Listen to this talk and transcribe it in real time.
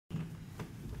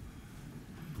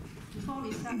before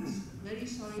we start, very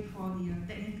sorry for the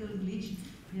technical glitch.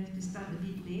 We have to start a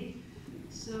bit late.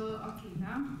 So, okay,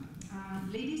 now,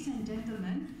 ladies and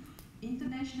gentlemen,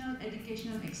 International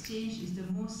Educational Exchange is the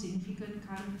most significant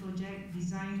current project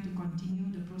designed to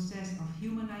continue the process of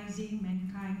humanizing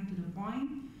mankind to the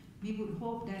point we would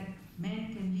hope that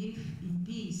man can live in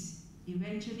peace,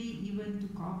 eventually even to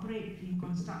cooperate in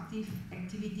constructive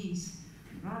activities,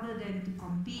 rather than to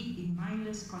compete in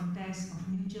mindless contests of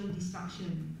mutual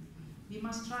destruction. We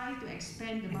must try to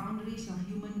expand the boundaries of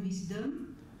human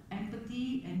wisdom,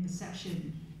 empathy, and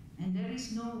perception. And there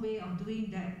is no way of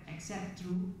doing that except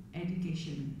through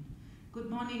education. Good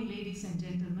morning, ladies and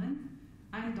gentlemen.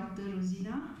 I'm Dr.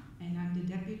 Rosina, and I'm the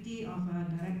Deputy of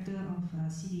Director of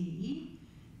CDAE.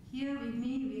 Here with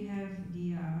me, we have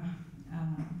the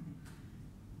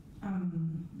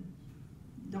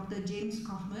Dr. James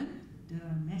Coffman, the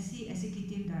MESI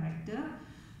Executive Director.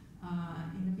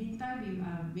 In the meantime, we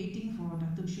are waiting for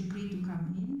Dr. Shukri to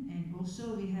come in, and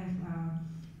also we have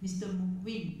Mr.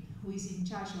 Mukwin, who is in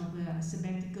charge of the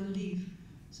sabbatical leave,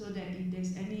 so that if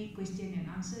there's any question and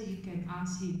answer, you can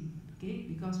ask him, okay?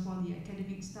 Because for the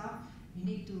academic staff, you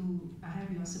need to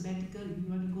have your sabbatical if you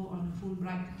want to go on a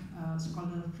Fulbright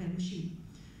scholar fellowship.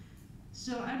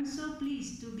 So I'm so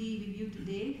pleased to be with you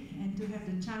today and to have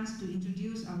the chance to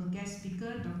introduce our guest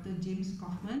speaker, Dr. James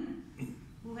Coffman,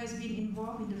 who has been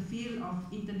involved in the field of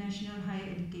international higher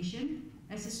education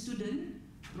as a student,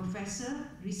 professor,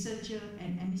 researcher,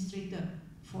 and administrator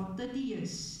for 30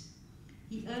 years.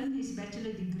 He earned his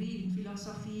bachelor degree in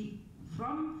philosophy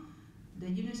from the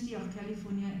University of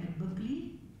California at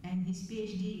Berkeley and his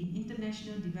Ph.D. in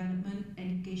international development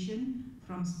education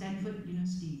from Stanford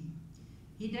University.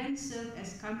 He then served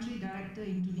as country director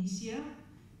in Tunisia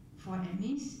for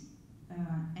AMIS,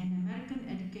 an American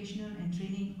educational and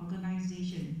training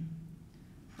organization.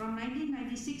 From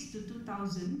 1996 to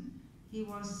 2000, he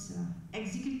was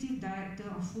executive director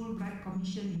of Fulbright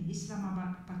Commission in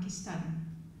Islamabad, Pakistan.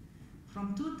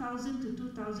 From 2000 to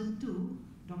 2002,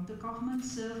 Dr. Coffman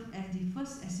served as the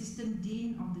first assistant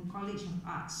dean of the College of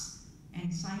Arts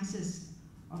and Sciences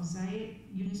of Zayed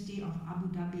University of Abu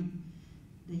Dhabi,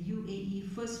 the UAE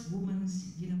first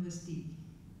women's university.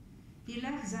 He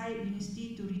left Zayed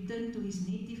University to return to his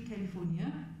native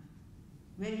California,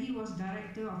 where he was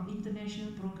Director of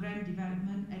International Program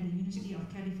Development at the University of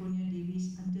California, Davis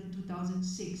until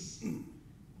 2006.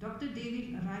 Dr.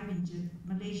 David arrived in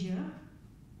Malaysia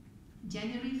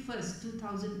January 1st,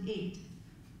 2008.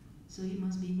 So he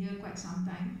must be here quite some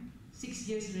time, 6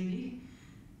 years really,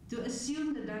 to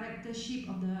assume the directorship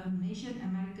of the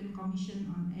Malaysian-American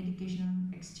Commission on Educational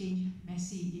Exchange,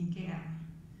 MESI, in KL.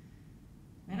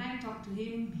 When I talked to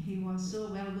him, he was so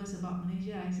well-versed about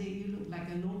Malaysia. I said, you look like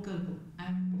a local,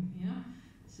 you know.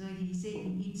 So he said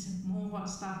he eats more hot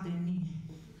stuff than me.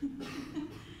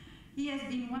 He has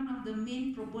been one of the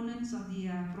main proponents of the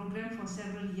program for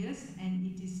several years, and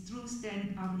it is through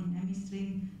stand out in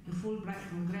administering the Fulbright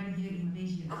program here in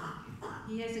Malaysia.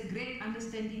 He has a great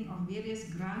understanding of various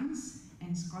grants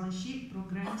and scholarship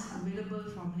programs available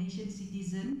for Malaysian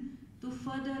citizens to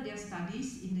further their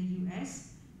studies in the US,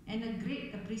 and a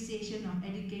great appreciation of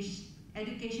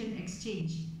education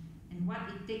exchange and what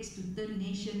it takes to turn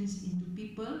nations into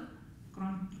people,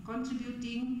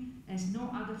 contributing as no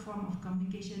other form of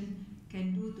communication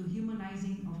can do to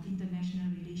humanizing of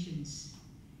international relations.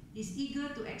 He's eager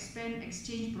to expand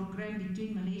exchange program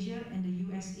between Malaysia and the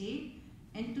USA,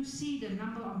 and to see the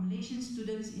number of Malaysian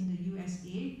students in the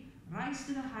USA rise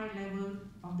to the high level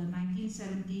of the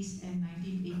 1970s and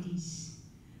 1980s.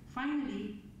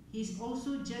 Finally, he's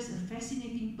also just a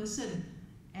fascinating person,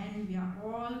 and we are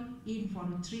all in for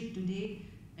the trip today.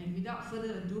 And without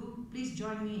further ado, please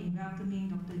join me in welcoming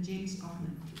Dr. James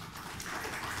Coffman.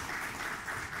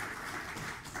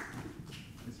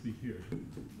 I speak here.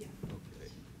 Yeah.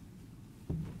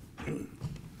 Okay.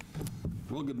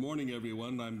 Well, good morning,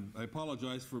 everyone. I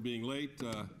apologize for being late.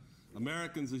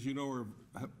 Americans, as you know,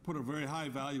 put a very high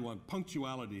value on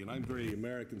punctuality, and I'm very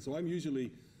American, so I'm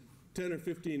usually 10 or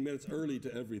 15 minutes early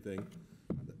to everything,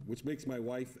 which makes my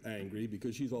wife angry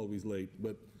because she's always late.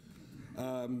 But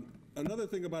another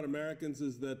thing about Americans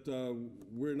is that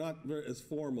we're not as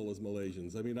formal as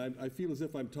Malaysians. I mean, I feel as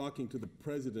if I'm talking to the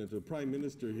president or prime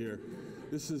minister here.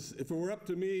 This is, if it were up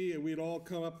to me, we'd all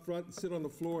come up front and sit on the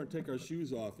floor and take our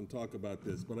shoes off and talk about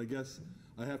this. But I guess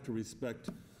I have to respect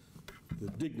the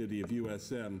dignity of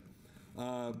USM.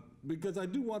 Because I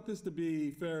do want this to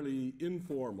be fairly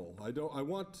informal. I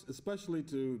want especially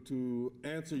to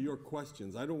answer your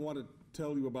questions. I don't want to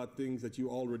tell you about things that you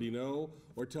already know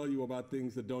or tell you about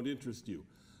things that don't interest you.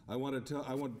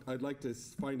 I'd like to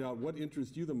find out what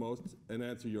interests you the most and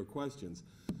answer your questions.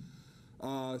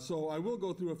 So I will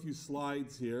go through a few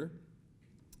slides here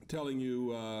telling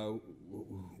you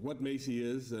what Macy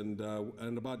is and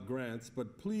about grants,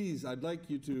 but please, I'd like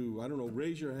you to, I don't know,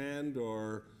 raise your hand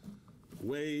or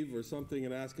wave or something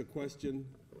and ask a question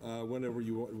whenever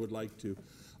you would like to.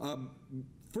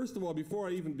 First of all, before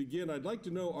I even begin, I'd like to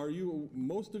know, are you,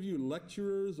 most of you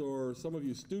lecturers or some of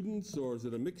you students, or is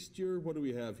it a mixture? What do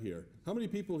we have here? How many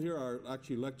people here are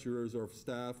actually lecturers or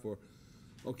staff or,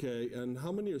 okay, and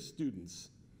how many are students?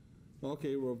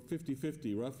 Okay, we're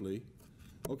 50-50 roughly.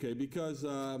 Okay, because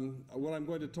what I'm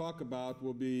going to talk about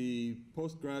will be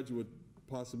postgraduate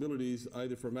possibilities,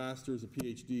 either for master's or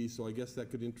Ph.D., so I guess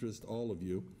that could interest all of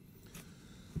you.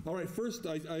 All right, first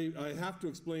I have to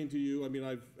explain to you, I mean,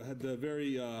 I've had the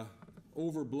very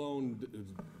overblown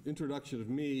introduction of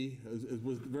me. It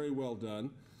was very well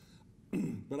done.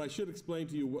 But I should explain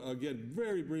to you, again,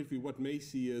 very briefly what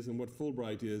Macy is and what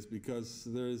Fulbright is, because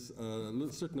there's a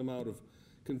certain amount of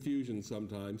confusion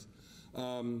sometimes.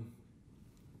 Well,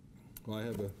 I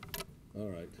have a, all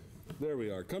right, there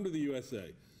we are. Come to the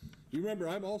USA. You remember,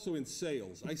 I'm also in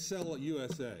sales. I sell at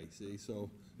USA, see, so,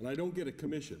 and I don't get a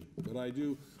commission, but I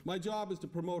do. My job is to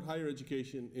promote higher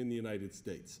education in the United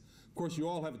States. Of course, you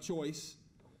all have a choice.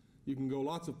 You can go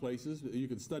lots of places. You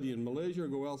can study in Malaysia or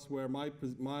go elsewhere. I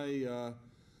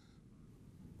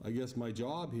guess my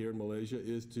job here in Malaysia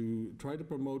is to try to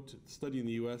promote study in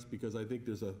the U.S. because I think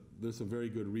there's some very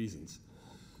good reasons.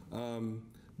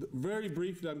 Very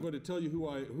briefly, I'm going to tell you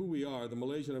who we are, the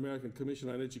Malaysian-American Commission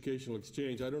on Educational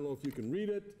Exchange. I don't know if you can read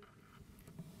it.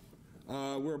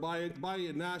 We're by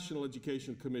a National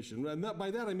Education Commission. And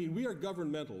by that I mean we are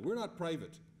governmental. We're not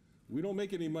private. We don't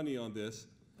make any money on this.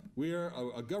 We are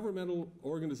a governmental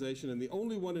organization, and the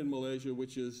only one in Malaysia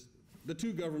which is the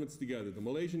two governments together, the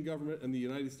Malaysian government and the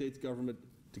United States government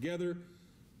together,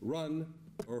 run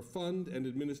or fund and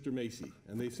administer Macy.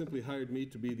 And they simply hired me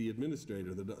to be the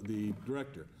administrator, the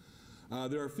director.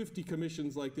 There are 50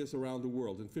 commissions like this around the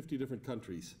world in 50 different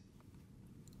countries.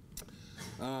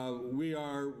 We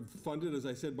are funded, as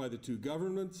I said, by the two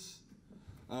governments.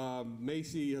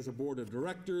 Macy has a board of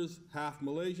directors, half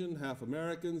Malaysian, half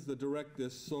Americans that direct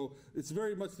this. So it's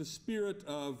very much the spirit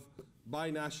of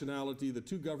binationality, the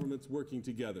two governments working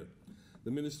together.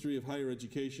 The Ministry of Higher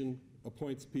Education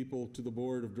appoints people to the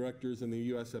board of directors, and the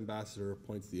U.S. ambassador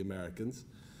appoints the Americans.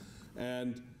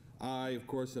 And I, of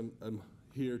course, am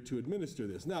here to administer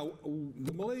this. Now,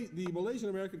 the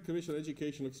Malaysian-American Commission on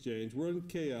Educational Exchange, we're in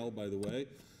KL, by the way,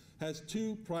 has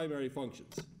two primary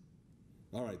functions.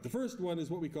 All right, the first one is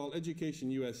what we call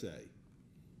Education USA.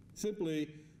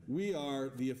 Simply, we are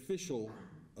the official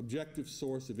objective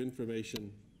source of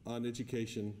information on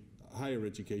education, higher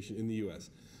education in the U.S.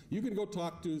 You can go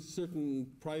talk to certain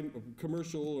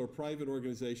commercial or private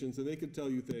organizations and they can tell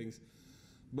you things,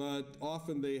 but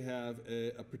often they have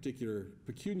a particular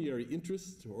pecuniary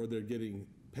interest or they're getting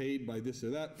paid by this or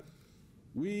that.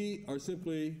 We are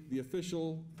simply the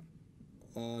official,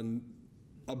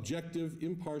 objective,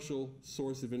 impartial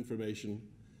source of information,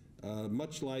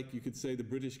 much like you could say the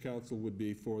British Council would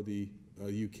be for the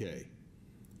UK.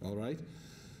 All right?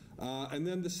 And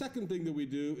then the second thing that we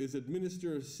do is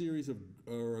administer a series of,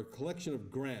 or a collection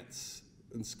of grants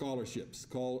and scholarships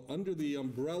called under the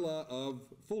umbrella of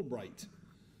Fulbright.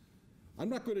 I'm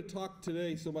not going to talk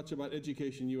today so much about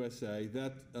Education USA.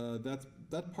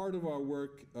 That part of our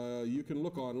work, you can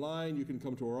look online, you can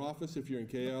come to our office if you're in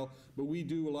KL, but we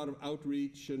do a lot of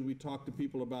outreach and we talk to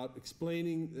people about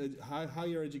explaining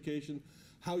higher education,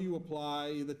 how you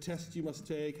apply, the tests you must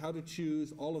take, how to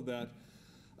choose, all of that.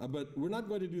 But we're not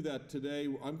going to do that today.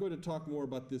 I'm going to talk more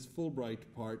about this Fulbright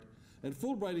part. And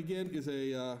Fulbright, again, is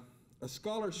a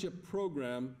scholarship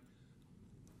program.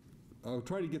 I'll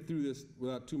try to get through this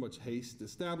without too much haste.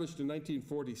 Established in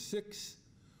 1946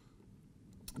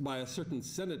 by a certain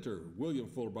Senator, William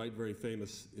Fulbright, very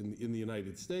famous in the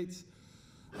United States.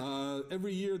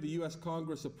 Every year, the U.S.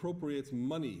 Congress appropriates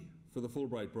money for the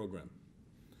Fulbright program.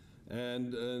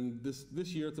 And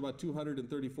this year it's about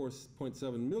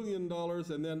 $234.7 million,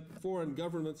 and then foreign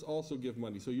governments also give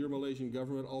money. So your Malaysian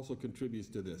government also contributes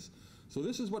to this. So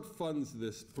this is what funds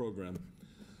this program.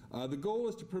 The goal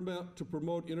is to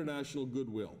promote international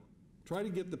goodwill. Try to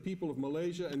get the people of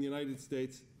Malaysia and the United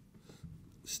States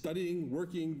studying,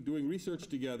 working, doing research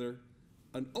together.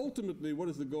 And ultimately, what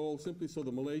is the goal? Simply so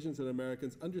the Malaysians and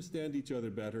Americans understand each other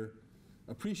better,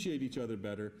 appreciate each other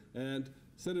better, and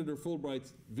Senator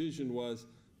Fulbright's vision was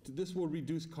this will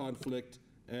reduce conflict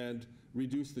and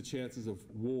reduce the chances of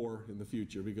war in the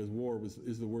future, because war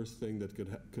is the worst thing that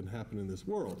could happen in this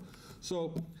world.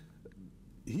 So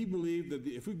he believed that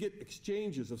if we get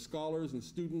exchanges of scholars and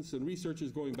students and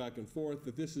researchers going back and forth,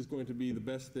 that this is going to be the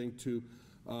best thing to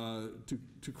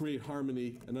create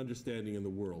harmony and understanding in the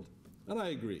world. And I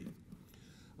agree.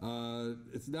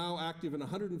 It's now active in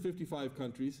 155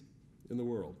 countries in the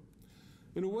world.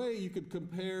 In a way, you could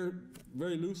compare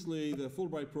very loosely the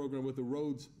Fulbright program with the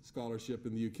Rhodes Scholarship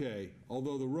in the UK,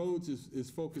 although the Rhodes is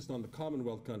focused on the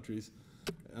Commonwealth countries,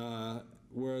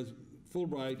 whereas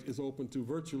Fulbright is open to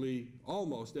virtually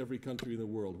almost every country in the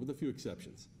world, with a few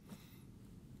exceptions.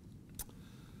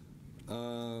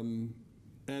 And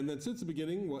then since the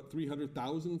beginning,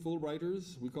 300,000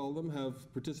 Fulbrighters, we call them, have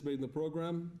participated in the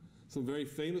program. Some very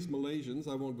famous Malaysians,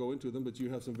 I won't go into them, but you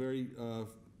have some very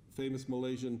famous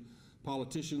Malaysian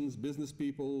politicians, business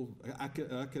people,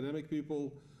 academic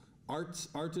people,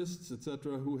 artists,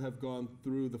 etc., who have gone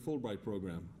through the Fulbright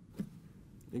program,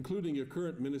 including your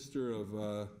current Minister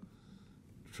of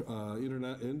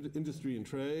Industry and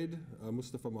Trade,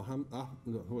 Mustafa Mohammed,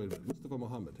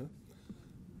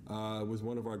 was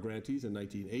one of our grantees in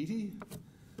 1980,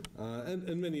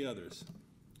 and many others.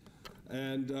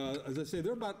 And as I say,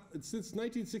 they're since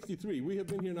 1963, we have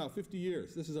been here now 50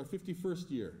 years. This is our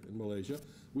 51st year in Malaysia.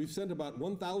 We've sent about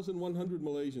 1,100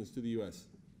 Malaysians to the US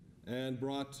and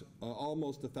brought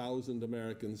almost 1,000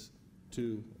 Americans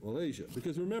to Malaysia.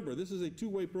 Because remember, this is a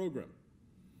two-way program.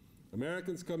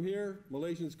 Americans come here,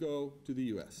 Malaysians go to the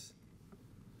US.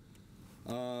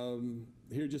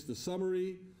 Here just a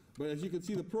summary, but as you can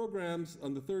see the programs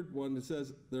on the third one, it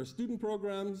says there are student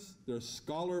programs, there are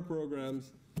scholar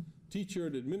programs, teacher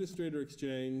and administrator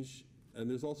exchange, and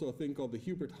there's also a thing called the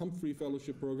Hubert Humphrey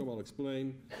Fellowship Program, I'll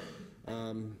explain.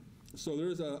 So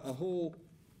there's a whole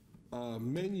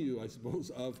menu, I suppose,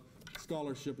 of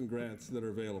scholarship and grants that are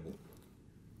available.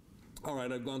 All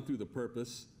right, I've gone through the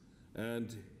purpose,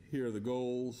 and here are the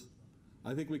goals.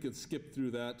 I think we could skip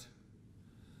through that.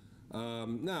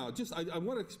 Now, I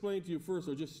want to explain to you first,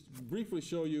 or just briefly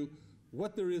show you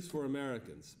what there is for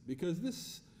Americans, because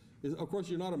this is, of course,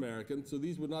 you're not American, so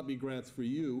these would not be grants for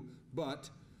you, but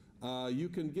you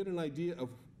can get an idea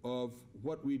of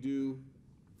what we do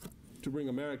to bring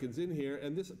Americans in here,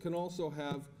 and this can also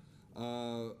have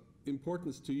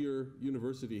importance to your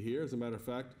university here. As a matter of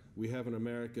fact, we have an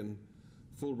American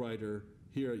Fulbrighter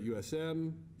here at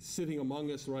USM, sitting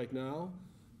among us right now.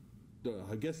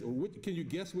 I guess, can you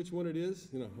guess which one it is?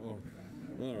 You know, oh,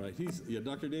 all right,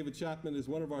 Dr. David Chapman is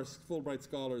one of our Fulbright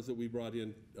scholars that we brought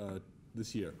in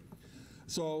this year.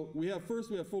 So first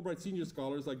we have Fulbright senior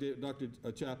scholars like Dr.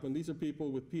 Chapman. These are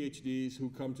people with Ph.D.s who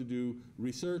come to do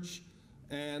research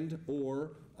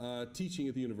or teaching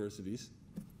at the universities.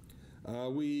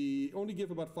 We only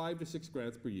give about 5 to 6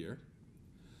 grants per year.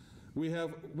 We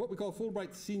have what we call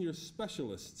Fulbright senior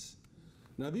specialists.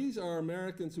 Now these are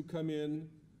Americans who come in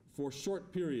for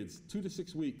short periods, 2 to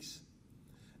 6 weeks.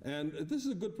 And this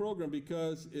is a good program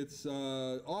because it's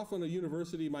often a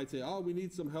university might say, oh, we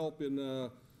need some help in, I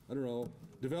don't know,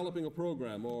 developing a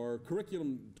program or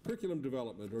curriculum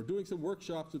development or doing some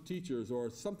workshops with teachers or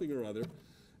something or other.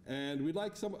 And we'd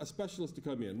like a specialist to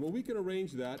come in. Well, we can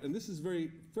arrange that, and this is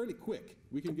fairly quick.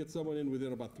 We can get someone in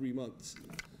within about 3 months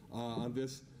on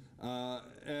this.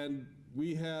 And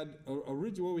we had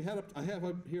I have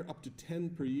up here up to 10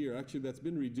 per year. Actually, that's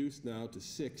been reduced now to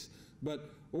 6.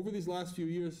 But over these last few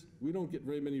years, we don't get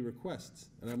very many requests.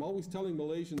 And I'm always telling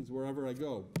Malaysians wherever I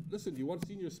go, listen, do you want a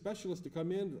senior specialist to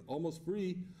come in almost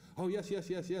free? Oh, yes, yes,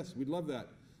 yes, yes, we'd love that.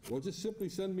 Well, just simply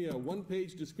send me a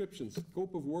 1-page description,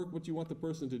 scope of work, what you want the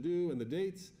person to do, and the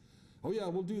dates. Oh, yeah,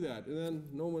 we'll do that. And then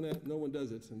no one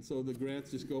does it. And so the grants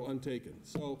just go untaken.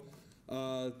 So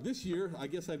this year, I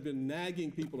guess I've been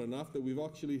nagging people enough that we've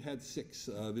actually had 6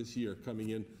 this year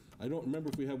coming in. I don't remember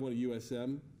if we have one at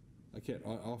USM.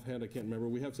 Offhand, I can't remember.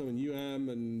 We have some in UM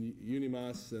and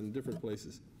UNIMAS and different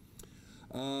places.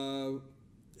 And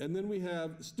then we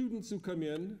have students who come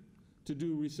in to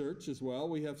do research as well.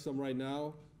 We have some right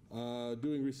now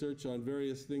doing research on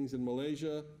various things in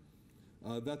Malaysia.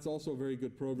 That's also a very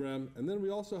good program. And then we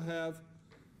also have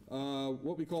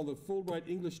what we call the Fulbright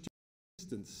English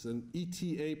Assistance, an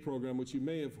ETA program, which you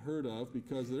may have heard of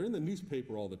because they're in the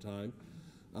newspaper all the time.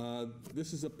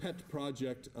 This is a pet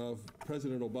project of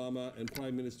President Obama and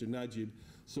Prime Minister Najib,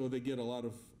 so they get a lot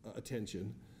of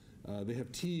attention. They have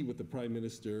tea with the Prime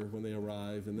Minister when they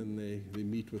arrive, and then they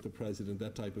meet with the President,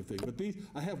 that type of thing. But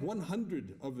I have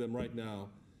 100 of them right now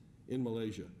in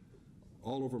Malaysia,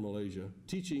 all over Malaysia,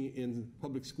 teaching in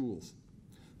public schools.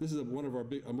 This is one of our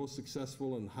most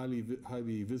successful and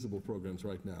highly visible programs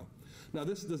right now. Now,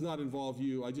 this does not involve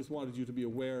you. I just wanted you to be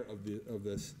aware of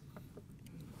this.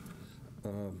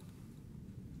 Let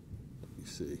me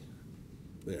see.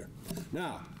 There.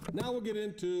 Now we'll get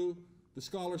into the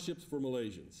scholarships for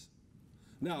Malaysians.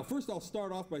 Now, first I'll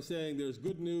start off by saying there's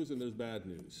good news and there's bad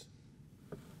news.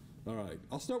 All right,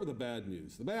 I'll start with the bad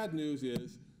news. The bad news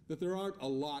is that there aren't a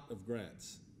lot of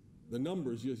grants. The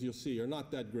numbers, as you'll see, are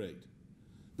not that great.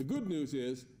 The good news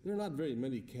is there are not very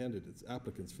many candidates,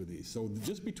 applicants for these. So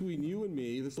just between you and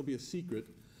me, this will be a secret,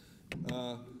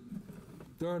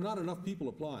 there are not enough people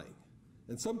applying.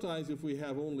 And sometimes if we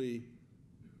have only,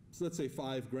 so let's say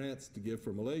 5 grants to give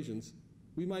for Malaysians,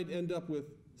 we might end up with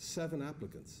 7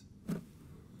 applicants.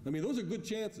 I mean, those are good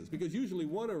chances, because usually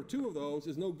 1 or 2 of those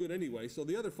is no good anyway, so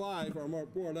the other 5 are more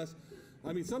or less,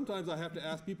 I mean, sometimes I have to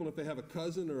ask people if they have a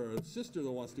cousin or a sister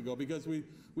that wants to go, because we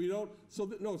don't,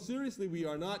 no, seriously, we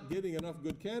are not getting enough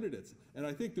good candidates. And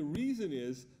I think the reason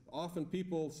is, often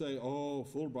people say, oh,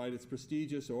 Fulbright, it's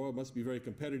prestigious, or it must be very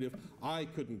competitive. I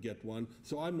couldn't get one,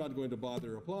 so I'm not going to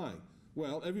bother applying.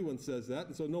 Well, everyone says that,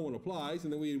 and so no one applies,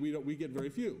 and then we get very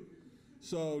few.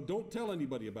 So don't tell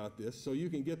anybody about this, so you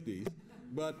can get these.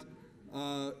 But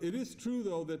it is true,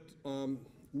 though, that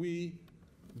we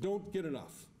don't get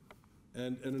enough,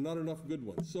 and not enough good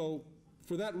ones. So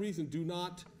for that reason, do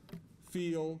not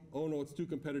feel, oh, no, it's too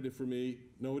competitive for me.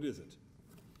 No, it isn't.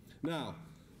 Now,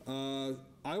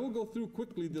 I will go through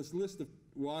quickly this list of,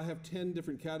 well, I have 10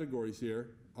 different categories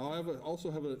here. I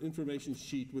also have an information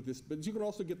sheet with this, but you can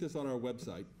also get this on our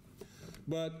website.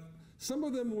 But some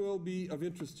of them will be of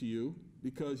interest to you,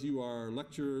 because you are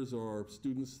lecturers or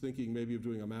students thinking maybe of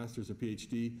doing a master's or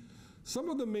Ph.D.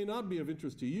 Some of them may not be of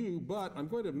interest to you, but I'm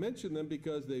going to mention them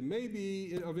because they may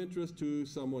be of interest to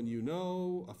someone you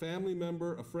know, a family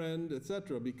member, a friend,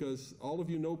 etc., because all of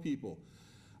you know people.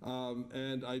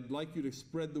 And I'd like you to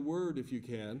spread the word, if you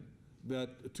can,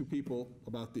 to people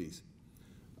about these.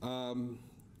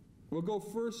 We'll go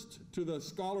first to the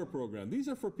scholar program. These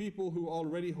are for people who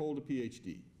already hold a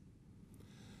Ph.D.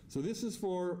 So this is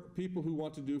for people who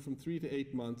want to do from 3 to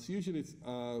 8 months. Usually it's,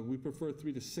 we prefer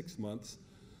 3 to 6 months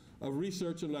of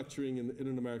research and lecturing in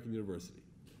an American university.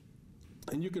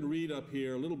 And you can read up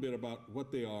here a little bit about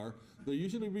what they are. They're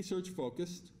usually research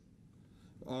focused.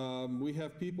 We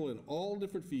have people in all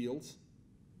different fields.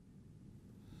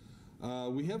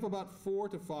 We have about 4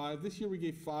 to 5. This year we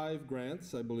gave 5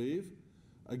 grants, I believe.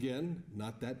 Again,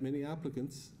 not that many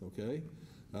applicants, okay?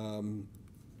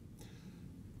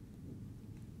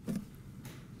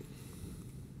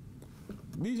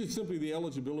 These are simply the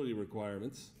eligibility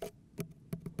requirements.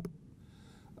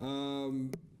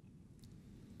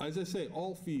 As I say,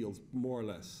 all fields, more or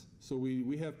less. So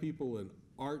we have people in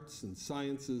arts and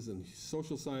sciences and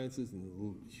social sciences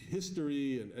and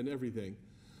history and everything.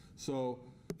 So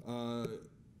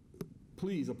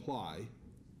please apply.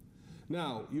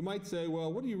 Now, you might say,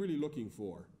 well, what are you really looking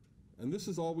for? And this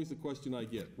is always the question I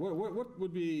get.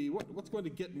 What's going to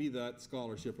get me that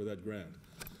scholarship or that grant?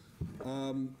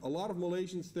 A lot of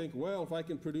Malaysians think, well, if I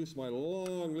can produce my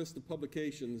long list of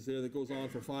publications there that goes on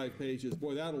for 5 pages,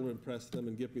 boy, that'll impress them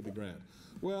and get me the grant.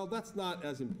 Well, that's not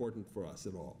as important for us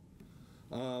at all.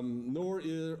 Nor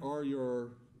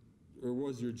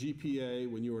was your GPA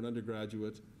when you were an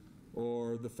undergraduate,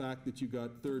 or the fact that you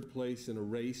got 3rd place in a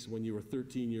race when you were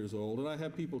 13 years old. And I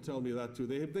have people tell me that too.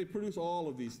 They produce all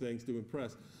of these things to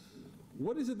impress.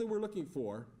 What is it that we're looking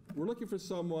for? We're looking for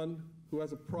someone who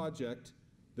has a project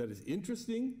that is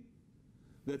interesting,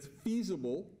 that's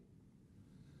feasible,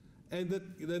 and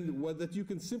that you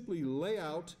can simply lay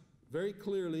out very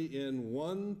clearly in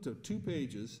 1 to 2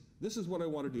 pages. This is what I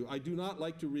want to do. I do not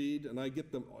like to read, and I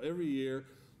get them every year,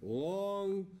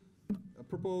 long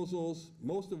proposals,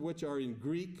 most of which are in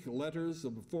Greek letters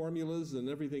of formulas and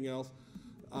everything else.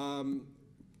 Can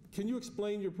you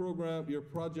explain your program, your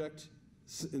project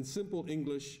in simple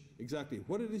English, exactly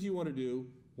what it is you want to do,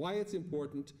 why it's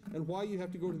important, and why you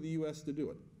have to go to the US to do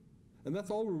it? And that's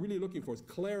all we're really looking for, is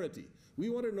clarity. We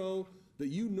want to know that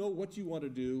you know what you want to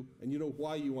do and you know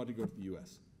why you want to go to the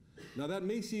US. Now that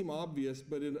may seem obvious,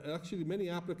 but actually many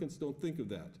applicants don't think of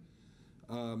that.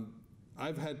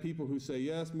 I've had people who say,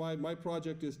 yes, my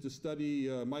project is to study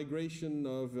migration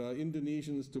of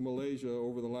Indonesians to Malaysia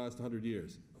over the last 100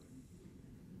 years.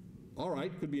 All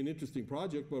right, could be an interesting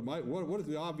project, but what is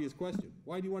the obvious question?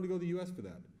 Why do you want to go to the US for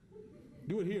that?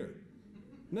 Do it here.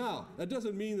 Now, that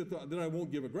doesn't mean that I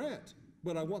won't give a grant,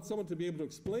 but I want someone to be able to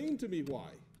explain to me why.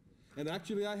 And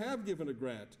actually, I have given a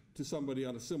grant to somebody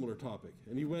on a similar topic.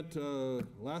 And he went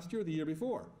last year or the year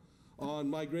before on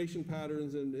migration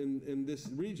patterns in this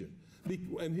region.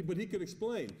 But he could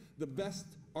explain the best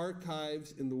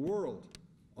archives in the world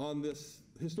on this,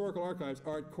 historical archives,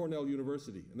 are at Cornell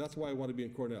University. And that's why I want to be in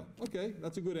Cornell. Okay,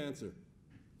 that's a good answer.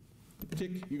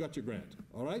 Tick, you got your grant,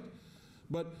 all right?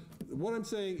 But what I'm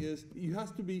saying is you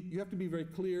have to be very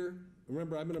clear.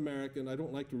 Remember, I'm an American. I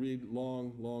don't like to read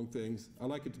long, long things. I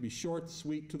like it to be short,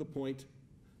 sweet, to the point,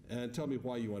 and tell me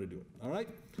why you want to do it. All right?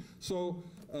 So,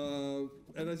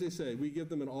 and as I say, we give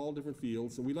them in all different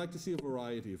fields, and we like to see a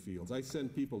variety of fields. I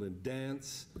send people in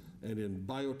dance and in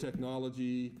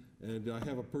biotechnology, and I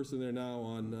have a person there now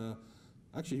on,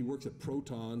 actually he works at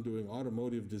Proton doing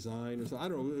automotive design, or so, I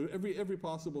don't know, every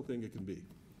possible thing it can be.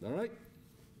 All right?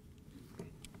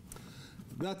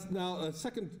 That's now a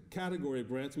second category of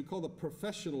grants we call the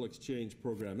professional exchange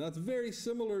program. Now, it's very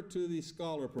similar to the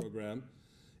scholar program.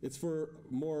 It's for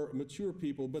more mature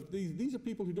people, but these are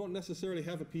people who don't necessarily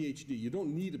have a Ph.D. You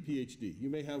don't need a Ph.D. You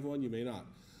may have one, you may not.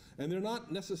 And they're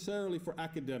not necessarily for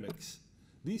academics.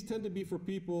 These tend to be for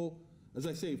people, as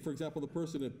I say, for example, the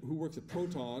person who works at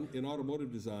Proton in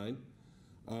automotive design,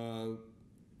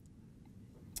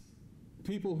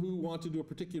 people who want to do a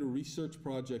particular research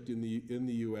project in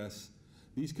the US.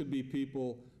 These could be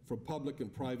people from public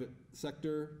and private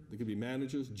sector. They could be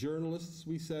managers, journalists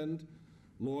we send,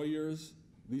 lawyers,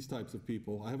 these types of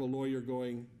people. I have a lawyer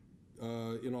going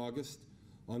in August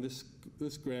on this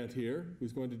grant here,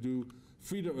 who's going to do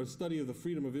a study of the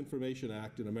Freedom of Information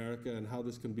Act in America and how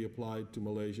this can be applied to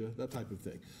Malaysia, that type of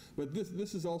thing. But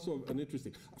this is also an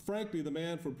interesting. Frankly, the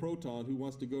man from Proton who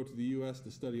wants to go to the US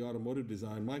to study automotive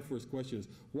design, my first question is,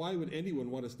 why would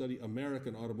anyone want to study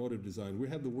American automotive design? We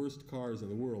have the worst cars in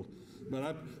the world.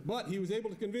 But he was able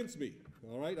to convince me,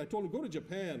 all right? I told him, go to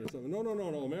Japan or something. No,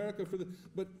 America for the,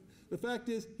 but the fact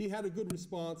is, he had a good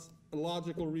response, a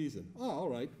logical reason. Oh, all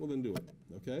right, well then do it,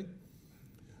 okay?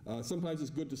 Sometimes it's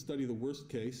good to study the worst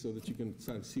case so that you can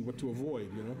kind of see what to avoid,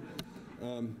 you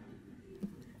know.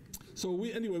 So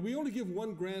anyway, we only give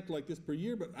one grant like this per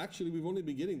year, but actually we've only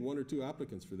been getting 1 or 2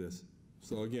 applicants for this.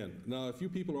 So again, now if you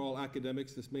people are all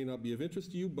academics, this may not be of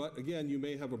interest to you, but again, you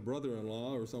may have a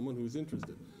brother-in-law or someone who's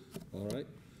interested, all right?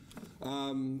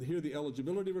 Here are the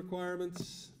eligibility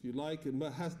requirements. If you'd like,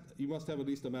 you must have at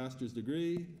least a master's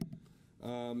degree.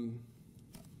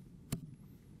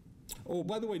 Oh,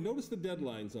 by the way, notice the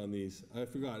deadlines on these. I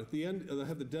forgot. At the end, I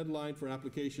have the deadline for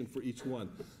application for each one.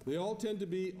 They all tend to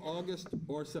be August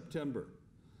or September.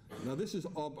 Now, this is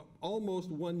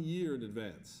almost 1 year in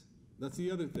advance. That's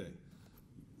the other thing.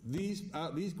 These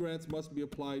grants must be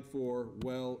applied for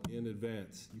well in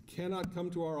advance. You cannot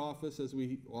come to our office, as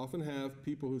we often have,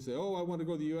 people who say, oh, I want to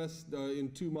go to the U.S.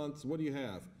 In 2 months. What do you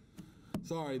have?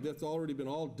 Sorry, that's already been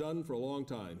all done for a long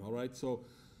time, all right? So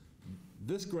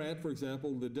this grant, for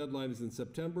example, the deadline is in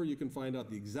September. You can find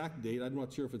out the exact date. I'm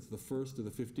not sure if it's the 1st or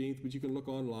the 15th, but you can look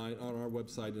online on our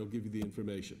website and it'll give you the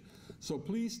information. So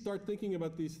please start thinking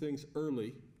about these things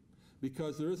early,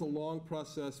 because there is a long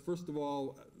process. First of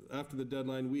all, after the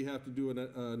deadline, we have to do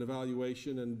an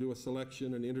evaluation and do a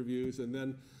selection and interviews, and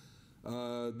then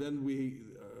we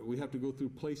have to go through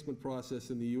placement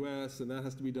process in the U.S., and that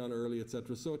has to be done early,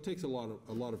 etc. So it takes a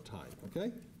lot of time.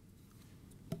 Okay.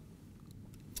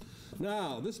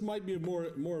 Now, this might be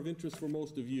more of interest for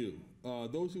most of you,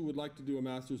 those who would like to do a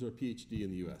master's or a Ph.D.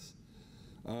 in the U.S.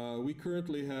 We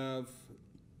currently have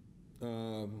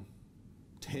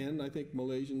 10, I think,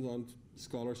 Malaysians on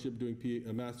scholarship doing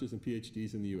masters and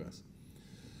Ph.D.s in the U.S.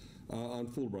 On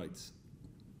Fulbrights.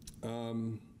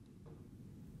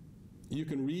 You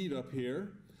can read up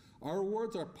here. Our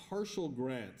awards are partial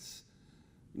grants.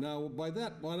 Now, by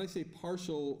that, when I say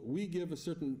partial, we give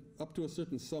up to a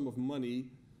certain sum of money.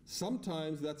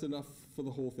 Sometimes that's enough for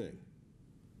the whole thing.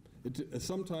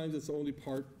 Sometimes it's only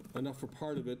enough for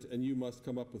part of it, and you must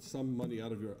come up with some money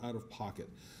out of pocket.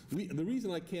 The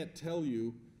reason I can't tell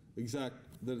you that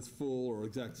it's full or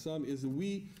exact sum is that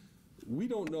we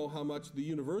don't know how much the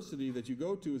university that you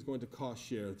go to is going to cost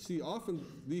share. See, often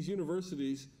these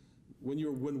universities,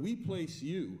 when we place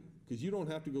you, because you don't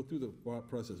have to go through the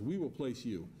process, we will place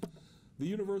you. The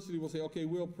university will say, okay,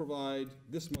 we'll provide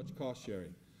this much cost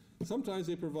sharing. Sometimes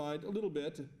they provide a little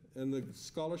bit, and the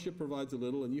scholarship provides a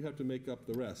little, and you have to make up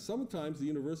the rest. Sometimes the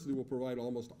university will provide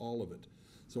almost all of it.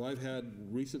 So I've had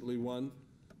recently one,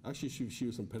 actually she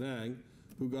was from Penang,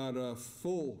 who got a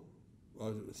full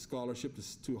scholarship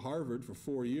to Harvard for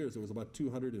 4 years. It was about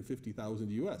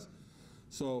 $250,000 US.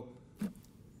 So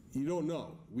you don't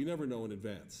know. We never know in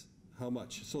advance how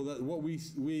much. So that what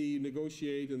we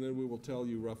negotiate, and then we will tell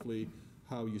you roughly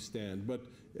how you stand. But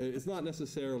it's not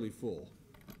necessarily full.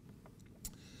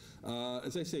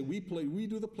 As I say, we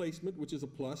do the placement, which is a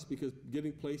plus, because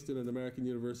getting placed in an American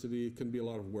university can be a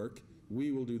lot of work.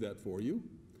 We will do that for you.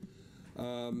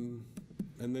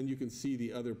 And then you can see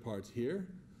the other parts here.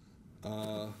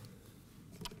 And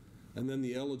then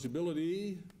the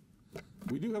eligibility.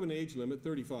 We do have an age limit,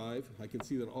 35. I can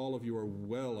see that all of you are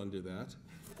well under that.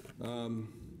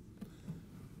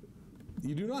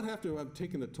 You do not have to have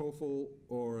taken a TOEFL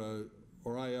or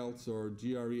IELTS or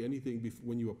GRE, anything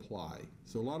when you apply.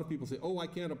 So a lot of people say, oh, I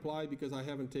can't apply because I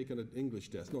haven't taken an English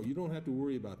test. No, you don't have to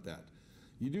worry about that.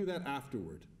 You do that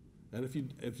afterward. And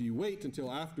if you wait until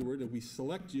afterward and we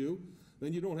select you,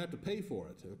 then you don't have to pay for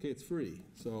it. Okay, it's free.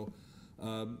 So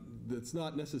it's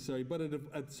not necessary, but at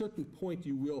a certain point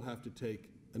you will have to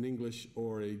take an English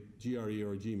or a GRE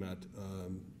or a GMAT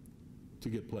to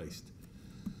get placed.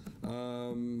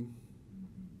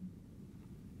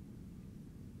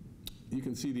 You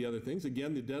can see the other things.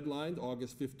 Again, the deadline,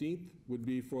 August 15th, would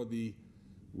be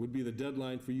the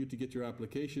deadline for you to get your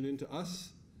application into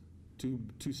us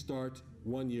to start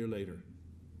 1 year later.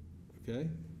 Okay?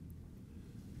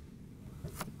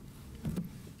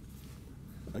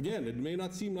 Again, it may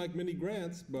not seem like many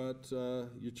grants, but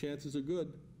your chances are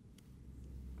good.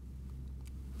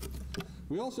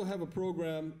 We also have a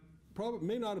program, probably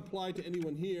may not apply to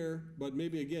anyone here, but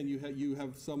maybe again you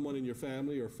have someone in your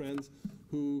family or friends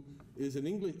who is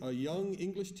a young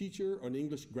English teacher or an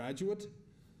English graduate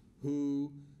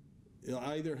who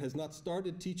either has not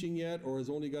started teaching yet or has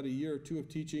only got a year or two of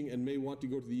teaching and may want to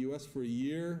go to the US for a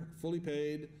year, fully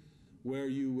paid, where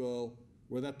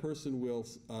that person will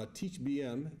teach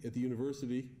BM at the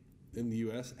university in the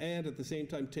US and at the same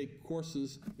time take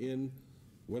courses in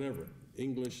whatever,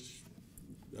 English,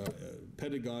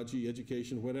 pedagogy,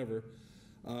 education, whatever.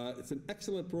 It's an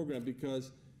excellent program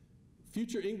because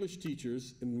future English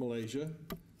teachers in Malaysia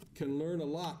can learn a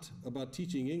lot about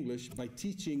teaching English by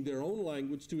teaching their own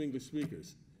language to English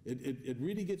speakers. It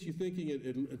really gets you thinking,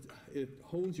 it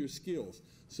hones your skills.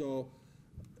 So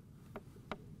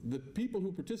the people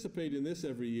who participate in this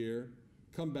every year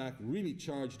come back really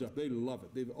charged up. They love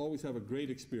it. They always have a great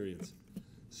experience.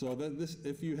 So that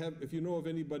if you know of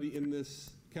anybody in this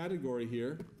category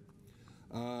here,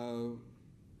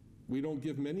 we don't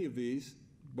give many of these,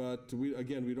 but we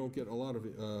don't get a lot of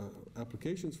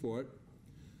applications for it.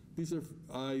 These are,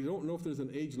 I don't know if there's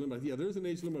an age limit. Yeah, there's an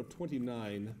age limit of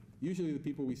 29. Usually the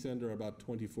people we send are about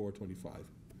 24, 25.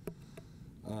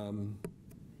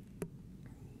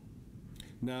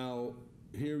 Now,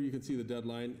 here you can see the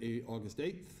deadline, August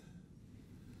 8th.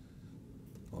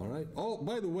 All right.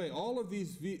 By the way, all of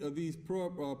these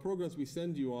programs we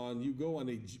send you on, you go on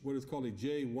what is called a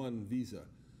J1 visa,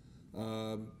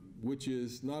 which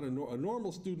is not a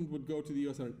normal student would go to the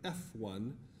U.S. on an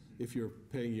F1 if you're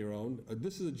paying your own.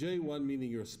 This is a J1, meaning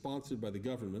you're sponsored by the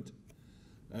government.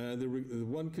 The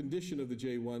one condition of the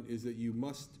J1 is that you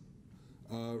must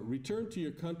return to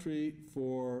your country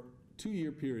for a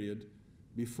 2-year period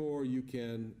before you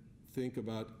can think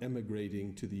about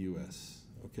emigrating to the U.S.,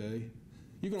 okay?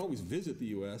 You can always visit the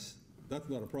U.S., that's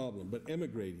not a problem, but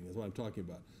emigrating is what I'm talking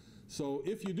about. So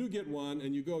if you do get one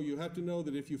and you go, you have to know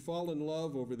that if you fall in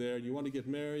love over there and you want to get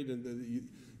married, and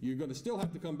you're going to still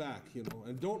have to come back, you know.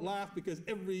 And don't laugh because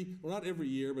not every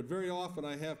year, but very often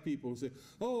I have people who say,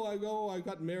 oh, I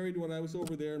got married when I was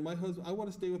over there, and I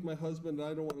want to stay with my husband, and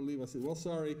I don't want to leave. I said, well,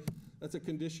 sorry, that's a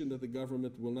condition that the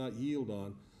government will not yield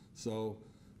on. So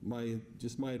my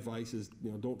advice is, you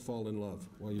know, don't fall in love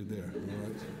while you're there, all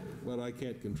right? But I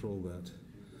can't control that.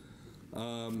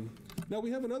 Now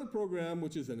we have another program,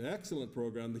 which is an excellent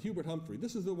program, the Hubert Humphrey.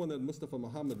 This is the one that Mustafa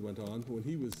Muhammad went on when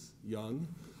he was young.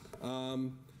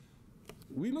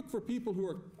 We look for people who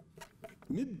are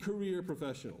mid-career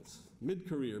professionals,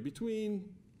 mid-career, between,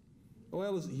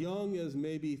 well, as young as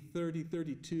maybe 30,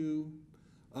 32,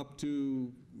 up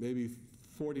to maybe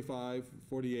 45,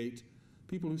 48,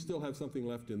 people who still have something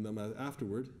left in them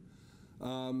afterward.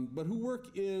 But who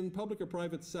work in public or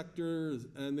private sectors,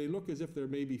 and they look as if they're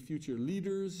maybe future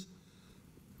leaders.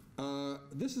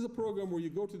 This is a program where you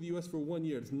go to the U.S. for 1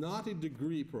 year. It's not a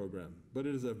degree program, but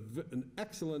it is an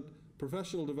excellent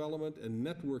professional development and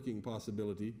networking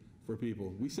possibility for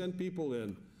people. We send people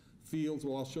in fields.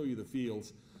 Well, I'll show you the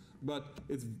fields. But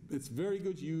it's very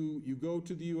good. You go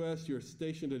to the U.S., you're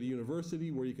stationed at a university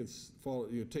where you can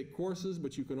take courses,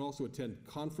 but you can also attend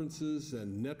conferences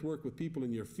and network with people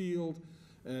in your field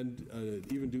and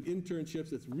even do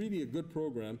internships. It's really a good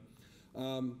program.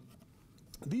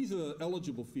 These are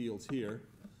eligible fields here.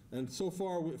 And so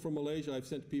far from Malaysia, I've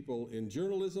sent people in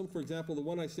journalism. For example, the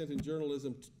one I sent in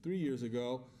journalism 3 years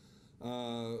ago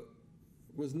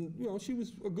was, you know, she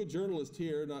was a good journalist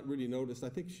here, not really noticed. I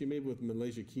think she may be with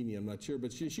Malaysia Kini, I'm not sure.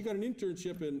 But she got an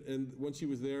internship when she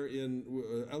was there in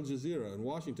Al Jazeera in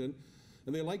Washington.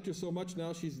 And they liked her so much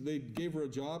now, they gave her a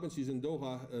job, and she's in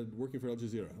Doha working for Al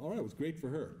Jazeera. All right, it was great for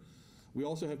her. We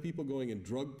also have people going in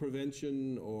drug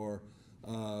prevention or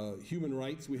human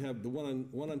rights. We have the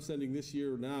one I'm sending this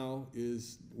year now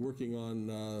is working on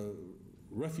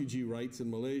refugee rights in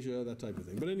Malaysia, that type of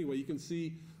thing. But anyway, you can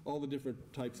see all the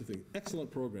different types of things.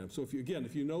 Excellent program. So if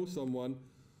you know someone,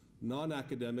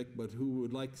 non-academic, but who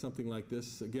would like something like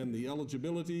this, again, the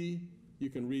eligibility, you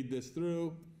can read this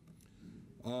through.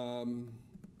 All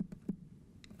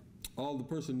the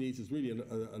person needs is really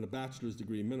a bachelor's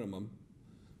degree minimum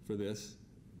for this.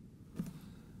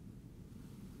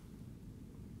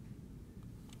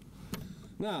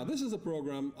 Now, this is a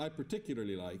program I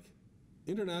particularly like,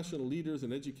 International Leaders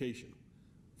in Education,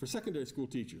 for secondary school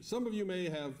teachers. Some of you may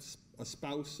have a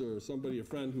spouse or somebody, a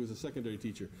friend who is a secondary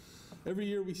teacher. Every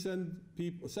year we send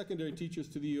secondary teachers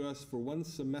to the US for 1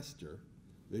 semester.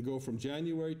 They go from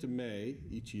January to May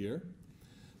each year.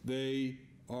 They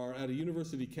are at a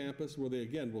university campus where they,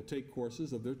 again, will take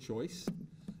courses of their choice,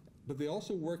 but they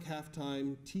also work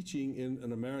half-time teaching in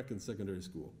an American secondary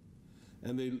school.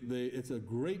 And it's a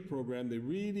great program.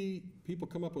 People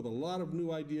come up with a lot of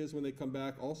new ideas when they come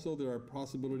back. Also, there are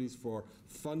possibilities for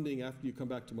funding after you come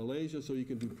back to Malaysia, so you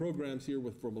can do programs here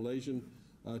for Malaysian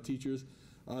teachers.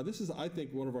 This is, I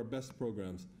think, one of our best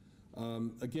programs.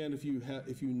 Again, if you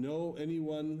know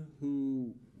anyone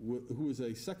who is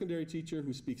a secondary teacher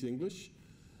who speaks English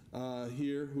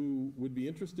here, who would be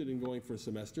interested in going for a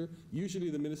semester,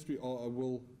 usually the ministry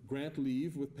will grant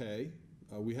leave with pay.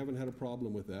 We haven't had a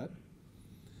problem with that.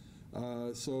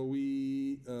 So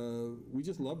we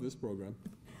just love this program.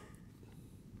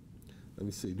 Let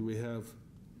me see, do we have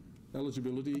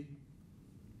eligibility?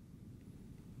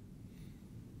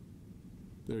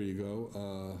 There you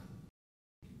go.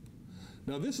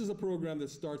 Now this is a program that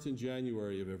starts in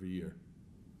January of every year.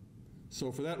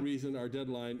 So for that reason, our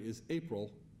deadline is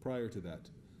April prior to that.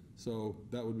 So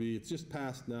that would be, it's just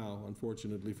passed now,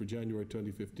 unfortunately, for January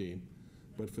 2015.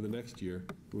 But for the next year,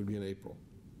 it would be in April.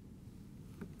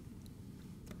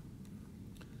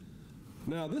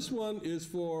 Now this one is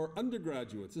for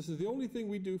undergraduates. This is the only thing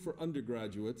we do for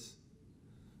undergraduates.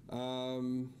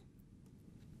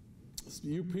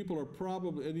 You people are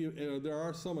probably, there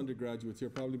are some undergraduates here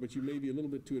probably, but you may be a little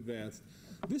bit too advanced.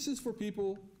 This is for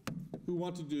people who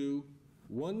want to do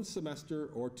 1 semester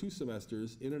or 2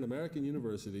 semesters in an American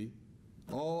university,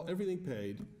 everything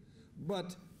paid,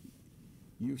 but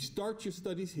you start your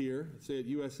studies here, say at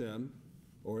USM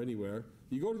or anywhere,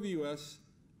 you go to the US,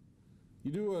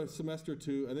 you do a semester or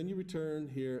 2, and then you return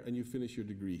here and you finish your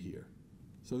degree here.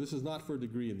 So this is not for a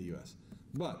degree in the US,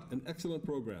 but an excellent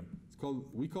program.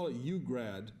 We call it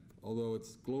UGrad, although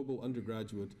it's Global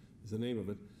Undergraduate is the name of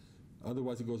it.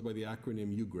 Otherwise it goes by the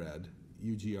acronym UGrad,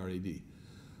 U-G-R-A-D.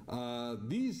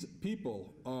 These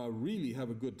people really have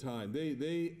a good time.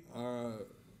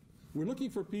 We're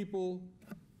looking for people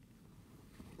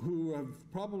who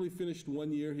have probably finished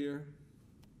 1 year here,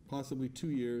 possibly 2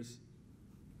 years.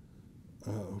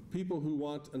 People who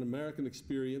want an American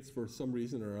experience for some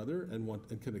reason or other and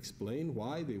can explain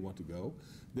why they want to go.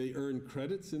 They earn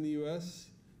credits in the US.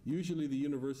 Usually the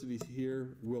universities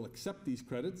here will accept these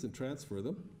credits and transfer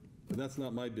them. But that's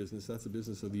not my business, that's the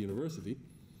business of the university.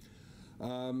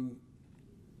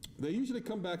 They usually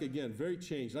come back again very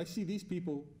changed. I see these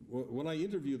people, when I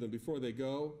interview them before they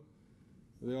go,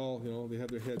 they all, they have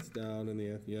their heads down and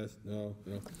they yes, no,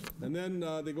 and then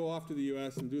they go off to the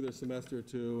U.S. and do their semester or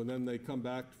 2, and then they come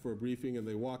back for a briefing and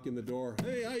they walk in the door.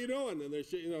 Hey, how you doing? And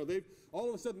they've all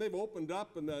of a sudden they've opened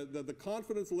up and the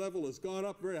confidence level has gone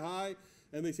up very high,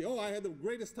 and they say, oh, I had the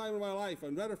greatest time of my life. As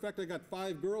a matter of fact, I got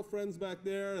 5 girlfriends back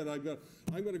there, and I'm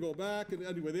going to go back. And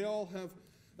anyway, they all have.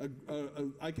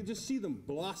 I can just see them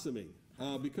blossoming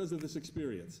because of this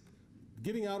experience,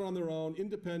 getting out on their own,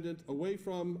 independent, away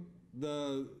from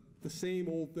the same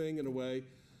old thing in a way,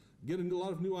 getting a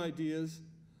lot of new ideas.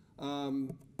 A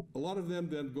lot of them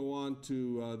then go on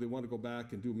to, they want to go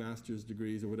back and do master's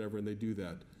degrees or whatever, and they do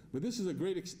that. But this is a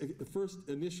great first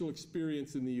initial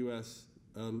experience in the U.S.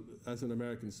 As an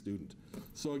American student.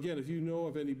 So again, if you know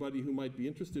of anybody who might be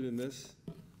interested in this,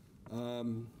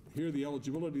 here the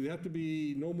eligibility, they have to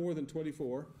be no more than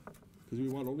 24, because we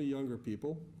want only younger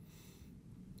people.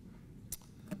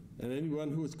 And anyone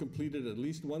who has completed at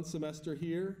least 1 semester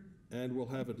here and will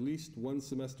have at least 1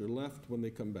 semester left when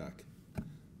they come back.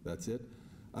 That's it.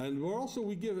 And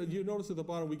we give, you notice at the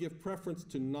bottom, we give preference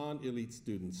to non-elite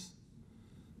students.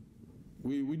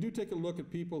 We do take a look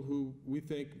at people who we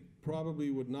think probably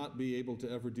would not be able to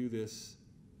ever do this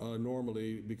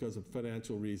normally because of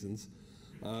financial reasons.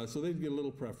 So they'd get a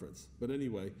little preference. But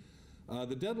anyway,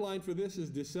 the deadline for this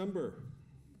is December.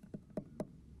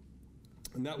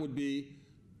 And that would be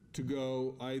to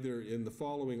go either in the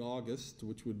following August,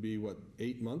 which would be, what,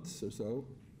 8 months or so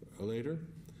later.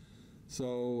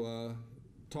 So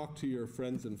talk to your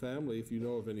friends and family if you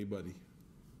know of anybody.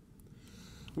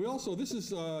 We also, this is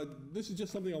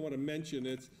just something I want to mention.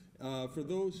 It's for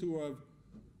those who have,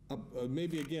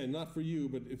 maybe again, not for you,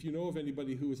 but if you know of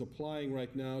anybody who is applying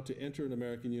right now to enter an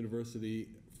American university,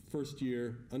 first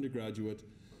year, undergraduate,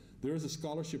 there is a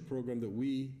scholarship program that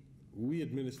we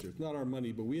administer. It's not our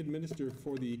money, but we administer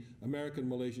for the American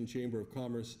Malaysian Chamber of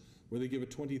Commerce, where they give a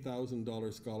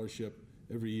 $20,000 scholarship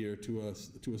every year to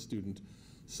a student.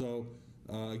 So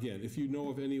again, if you know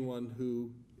of anyone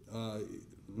who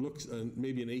looks,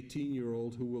 maybe an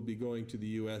 18-year-old who will be going to the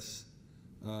U.S.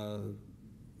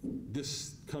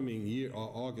 This coming year,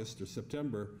 August or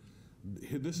September,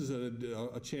 this is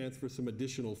a chance for some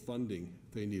additional funding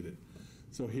if they need it.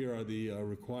 So here are the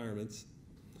requirements.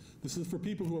 This is for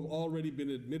people who have already been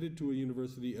admitted to a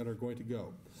university and are going to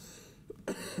go.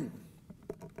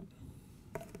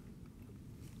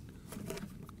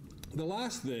 The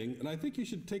last thing, and I think you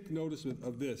should take notice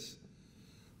of this.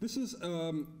 This is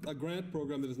a grant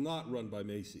program that is not run by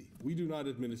Macy. We do not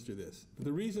administer this. But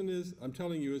the reason is, I'm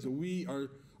telling you, is that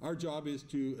our job is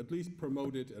to at least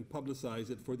promote it and publicize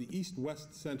it for the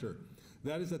East-West Center.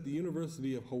 That is at the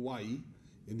University of Hawaii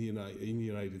in the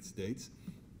United States.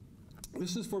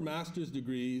 This is for master's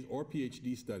degrees or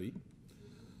Ph.D. study.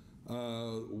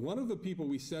 One of the people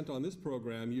we sent on this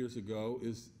program years ago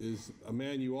is a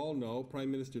man you all know,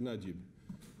 Prime Minister Najib.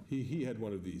 He had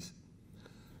one of these.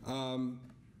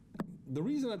 The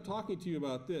reason I'm talking to you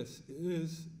about this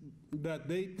is that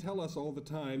they tell us all the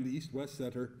time, the East-West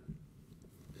Center,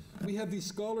 we have these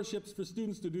scholarships for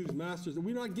students to do these masters, and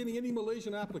we're not getting any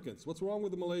Malaysian applicants. What's wrong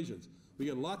with the Malaysians? We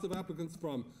get lots of applicants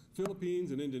from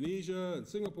Philippines and Indonesia and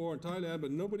Singapore and Thailand,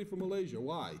 but nobody from Malaysia.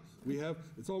 Why?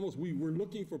 It's almost, we're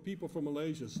looking for people from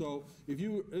Malaysia. So if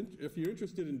you're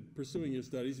interested in pursuing your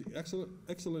studies,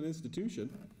 excellent institution,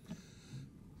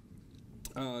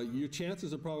 your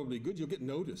chances are probably good. You'll get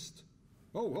noticed.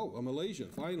 Oh, a Malaysian,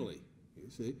 finally. You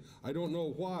see, I don't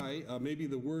know why. Maybe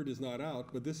the word is not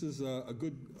out, but this is a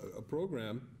good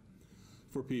program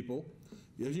for people.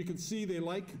 As you can see, they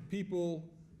like people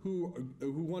who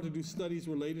want to do studies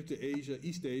related to Asia,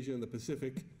 East Asia, and the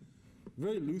Pacific.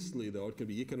 Very loosely, though. It can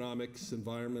be economics,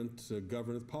 environment,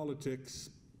 governance, politics,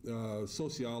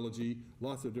 sociology,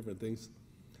 lots of different things.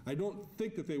 I don't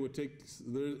think that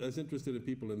they're as interested in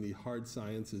people in the hard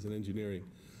sciences and engineering,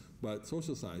 but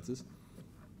social sciences.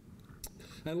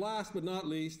 And last but not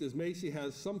least is Macy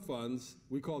has some funds,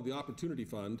 we call it the Opportunity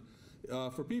Fund,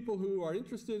 for people who are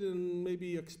interested in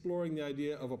maybe exploring the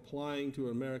idea of applying to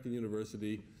an American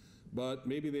university, but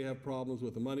maybe they have problems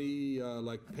with the money,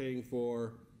 like paying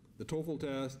for the TOEFL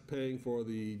test, paying for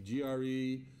the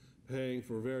GRE, paying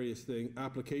for various things,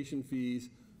 application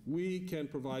fees. We can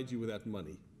provide you with that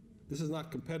money. This is not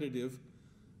competitive.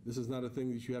 This is not a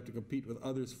thing that you have to compete with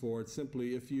others for. It's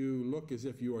simply if you look as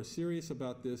if you are serious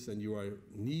about this and you are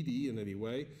needy in any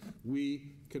way,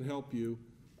 we can help you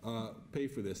pay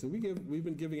for this. And we've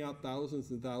been giving out thousands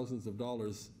and thousands of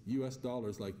dollars, US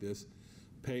dollars like this,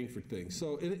 paying for things.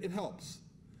 So it helps,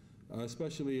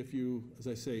 especially if you, as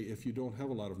I say, if you don't have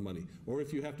a lot of money. Or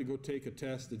if you have to go take a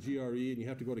test, a GRE, and you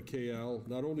have to go to KL,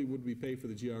 not only would we pay for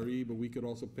the GRE, but we could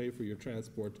also pay for your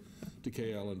transport to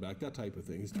KL and back, that type of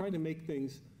thing. It's trying to make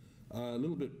things a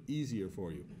little bit easier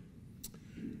for you.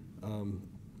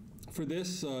 For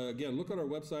this, again, look at our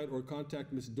website or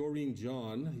contact Ms. Doreen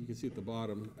John, you can see at the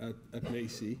bottom, at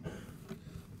Macy.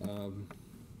 And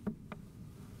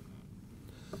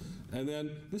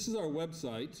then this is our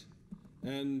website,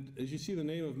 and as you see the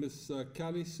name of Ms.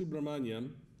 Kali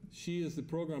Subramaniam, she is the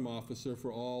program officer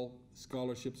for all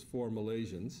scholarships for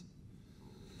Malaysians.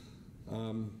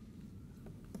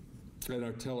 And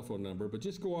our telephone number, but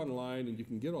just go online and you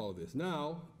can get all of this.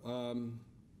 Now,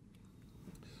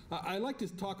 I'd like to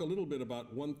talk a little bit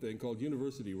about one thing called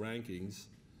university rankings,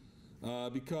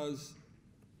 because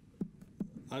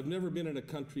I've never been in a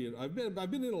country, I've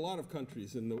been in a lot of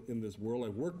countries in this world.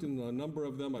 I've worked in a number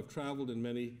of them, I've traveled in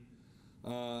many.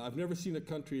 I've never seen a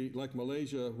country like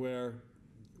Malaysia where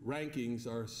rankings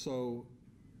are so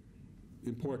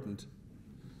important.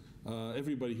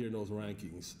 Everybody here knows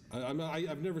rankings.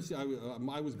 I've never seen,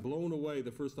 I was blown away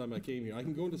the first time I came here. I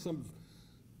can go into some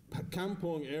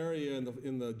kampong area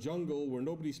in the jungle where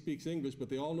nobody speaks English, but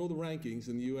they all know the rankings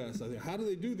in the US. I think, how do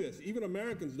they do this? Even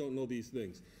Americans don't know these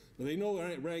things, but they know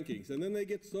the rankings. And then they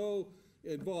get so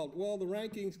involved. Well, the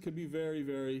rankings could be very,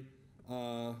 very,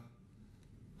 I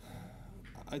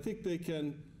think they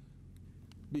can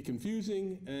be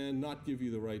confusing and not give you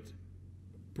the right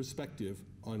perspective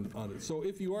on it. So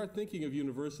if you are thinking of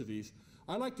universities,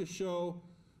 I like to show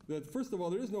that, first of all,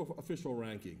 there is no official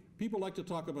ranking. People like to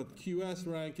talk about QS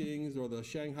rankings or the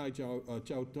Shanghai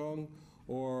Jiaotong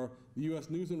or the U.S.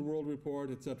 News and World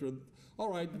Report, et cetera.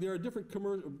 All right, there are different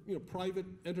private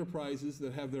enterprises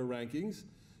that have their rankings,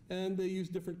 and they use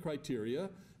different criteria,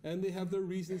 and they have their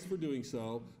reasons for doing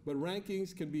so, but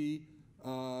rankings can be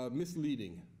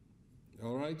misleading,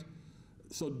 all right?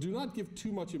 So do not give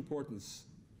too much importance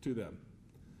to them.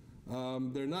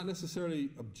 They're not necessarily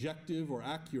objective or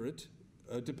accurate.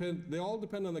 They all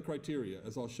depend on the criteria,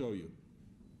 as I'll show you.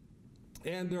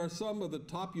 And there are some of the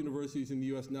top universities in the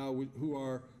US now who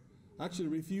are actually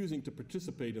refusing to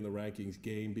participate in the rankings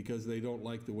game because they don't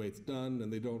like the way it's done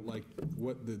and they don't like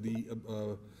what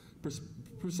the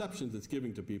perceptions it's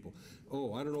giving to people.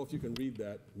 Oh, I don't know if you can read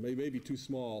that. Maybe too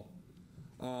small.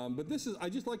 But this is, I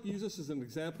just like to use this as an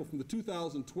example from the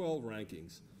 2012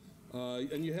 rankings.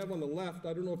 And you have on the left,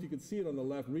 I don't know if you can see it on the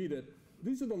left, read it.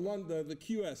 These are the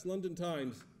QS, London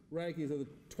Times, rankings of the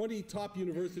 20 top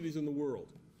universities in the world.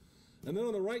 And then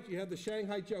on the right, you have the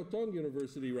Shanghai Jiaotong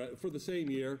University for the same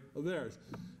year of theirs.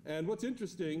 And what's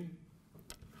interesting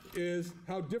is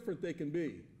how different they can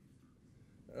be.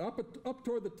 Up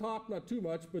toward the top, not too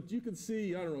much, but you can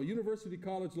see, I don't know, University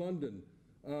College London,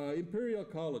 Imperial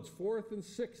College, 4th and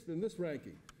 6th in this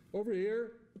ranking. Over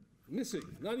here, missing,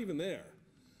 not even there.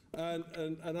 And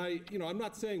I'm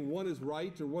not saying one is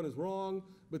right or one is wrong,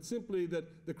 but simply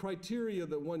that the criteria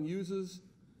that one uses,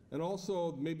 and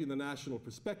also maybe the national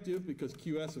perspective, because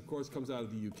QS, of course, comes out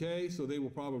of the UK, so they will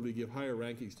probably give higher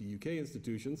rankings to UK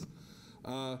institutions.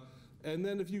 And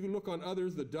then if you look on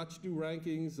others, the Dutch do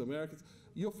rankings, Americans,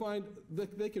 you'll find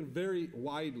that they can vary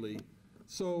widely.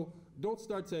 So don't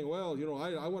start saying, well,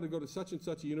 I want to go to such and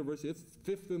such a university. It's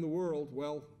 5th in the world.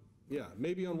 Well, yeah,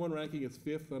 maybe on one ranking it's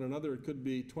 5th, on another it could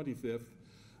be 25th.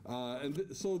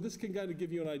 So this can kind of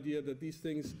give you an idea that these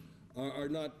things are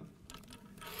not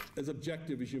as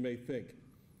objective as you may think.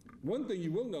 One thing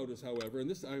you will notice, however, and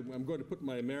this I'm going to put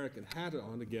my American hat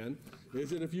on again, is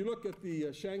that if you look at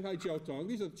the Shanghai Jiaotong,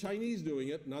 these are the Chinese doing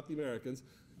it, not the Americans.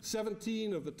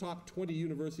 17 of the top 20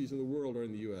 universities in the world are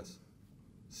in the US.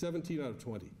 17 out of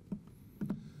 20.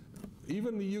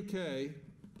 Even the UK,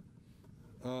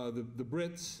 the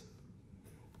Brits,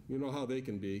 you know how they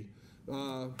can be,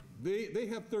 they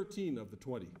have 13 of the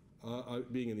 20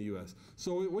 being in the US.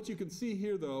 So what you can see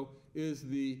here, though, is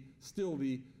still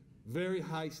the very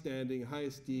high standing, high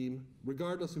esteem,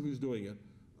 regardless of who's doing it,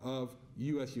 of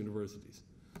US universities.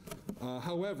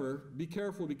 However, be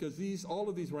careful because all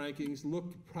of these rankings look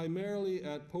primarily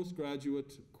at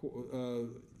postgraduate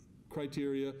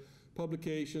criteria,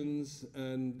 publications,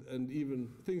 and even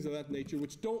things of that nature,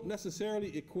 which don't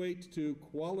necessarily equate to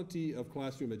quality of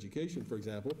classroom education, for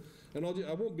example. And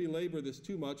I won't belabor this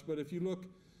too much, but if you look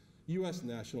US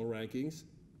national rankings,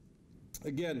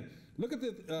 again, look at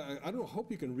I hope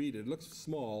you can read it. It looks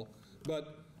small,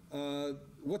 but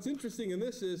what's interesting in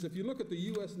this is if you look at the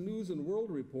U.S. News and World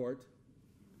Report,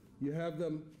 you have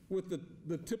them with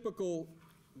the typical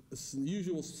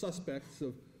usual suspects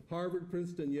of Harvard,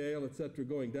 Princeton, Yale, et cetera,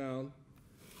 going down.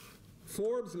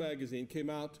 Forbes magazine came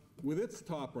out with its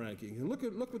top ranking, and look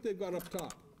what they've got up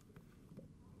top.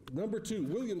 Number 2,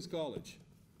 Williams College.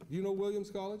 Do you know Williams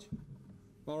College?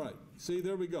 All right, see,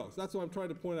 there we go. So that's what I'm trying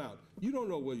to point out. You don't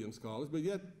know Williams College, but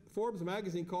yet Forbes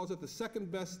magazine calls it the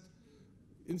 2nd best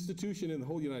institution in the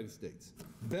whole United States.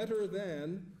 Better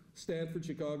than Stanford,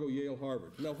 Chicago, Yale,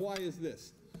 Harvard. Now, why is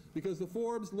this? Because the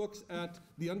Forbes looks at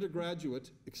the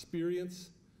undergraduate experience,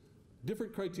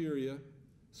 different criteria.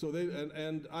 So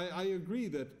I agree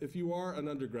that if you are an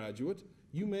undergraduate,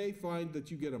 you may find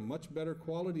that you get a much better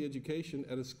quality education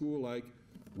at a school like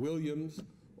Williams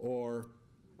or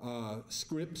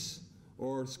Scripps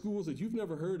or schools that you've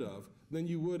never heard of than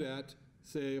you would at,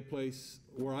 say, a place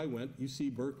where I went,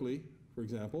 UC Berkeley, for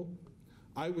example.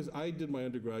 I did my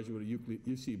undergraduate at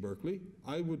UC Berkeley.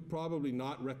 I would probably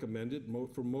not recommend it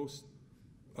for most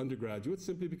undergraduates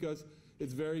simply because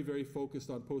it's very, very focused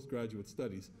on postgraduate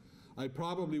studies. I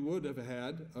probably would have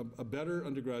had a better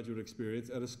undergraduate experience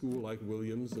at a school like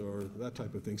Williams or that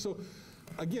type of thing. So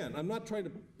again, I'm not trying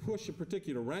to push a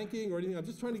particular ranking or anything. I'm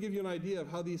just trying to give you an idea of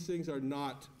how these things are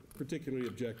not particularly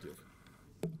objective.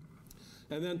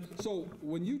 And then, so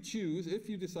when you choose, if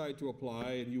you decide to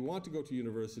apply and you want to go to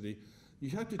university, you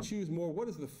have to choose more, what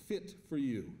is the fit for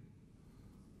you?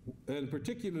 And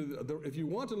particularly, if you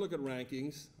want to look at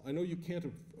rankings, I know you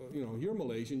can't, you're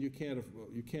Malaysian, you can't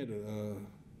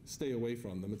stay away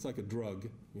from them. It's like a drug,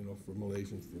 for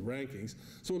Malaysians, the rankings.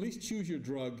 So at least choose your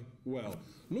drug well.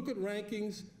 Look at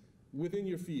rankings within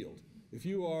your field. If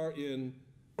you are in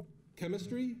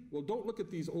chemistry, well, don't look at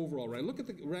these overall rankings. Look at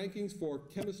the rankings for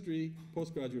chemistry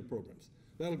postgraduate programs.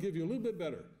 That'll give you a little bit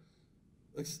better.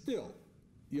 Still,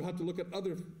 you have to look at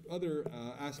other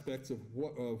aspects of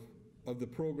the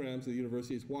programs of the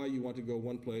universities, why you want to go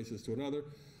one place as to another,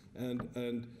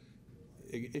 and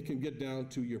it can get down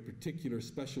to your particular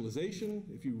specialization.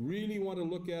 If you really want to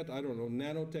look at, I don't know,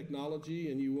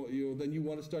 nanotechnology, and then you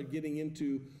want to start getting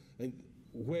into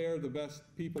where the best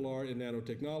people are in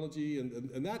nanotechnology,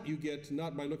 and that you get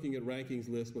not by looking at rankings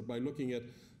lists, but by looking at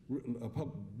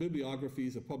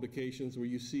bibliographies of publications where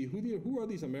you see who are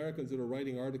these Americans that are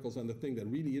writing articles on the thing that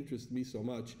really interests me so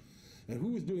much, and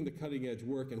who is doing the cutting edge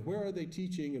work, and where are they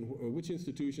teaching, and which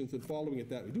institutions, and following it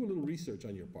that way. Do a little research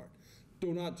on your part.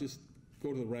 Do not just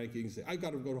go to the rankings and say, I've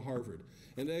got to go to Harvard.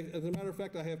 And as a matter of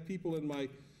fact, I have people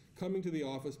coming to the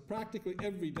office practically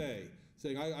every day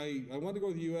saying, I want to go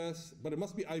to the US, but it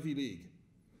must be Ivy League.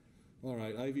 All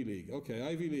right, Ivy League. Okay,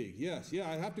 Ivy League. Yes,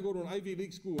 yeah, I have to go to an Ivy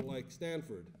League school like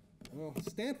Stanford. Well,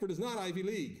 Stanford is not Ivy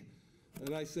League.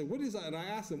 And I said, what is that? And I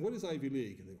asked them, what is Ivy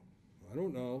League? And they go, I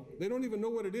don't know. They don't even know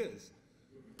what it is.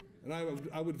 And I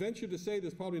would venture to say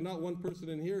there's probably not one person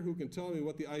in here who can tell me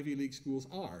what the Ivy League schools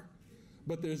are.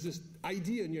 But there's this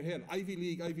idea in your head, Ivy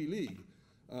League.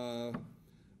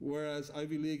 Whereas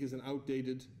Ivy League is an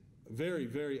outdated, very,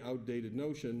 very outdated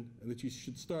notion, and that you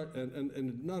should start,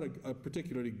 and not a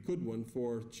particularly good one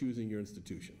for choosing your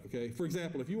institution, okay? For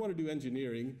example, if you want to do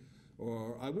engineering,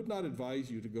 or I would not advise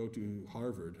you to go to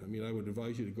Harvard. I mean, I would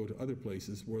advise you to go to other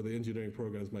places where the engineering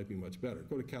programs might be much better.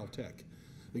 Go to Caltech.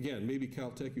 Again, maybe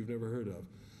Caltech you've never heard of,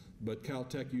 but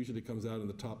Caltech usually comes out in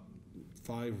the top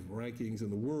 5 rankings in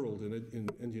the world in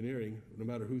engineering, no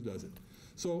matter who does it.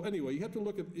 So anyway, you have to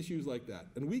look at issues like that,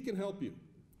 and we can help you,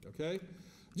 okay?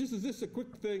 Just as this a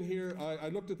quick thing here, I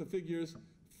looked at the figures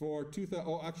for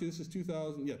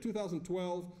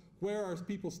 2012. Where are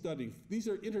people studying? These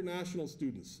are international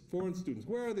students, foreign students.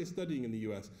 Where are they studying in the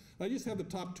US? I just have the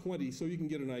top 20 so you can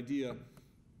get an idea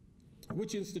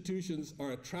which institutions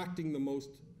are attracting the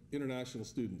most international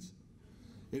students.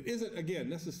 It isn't, again,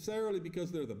 necessarily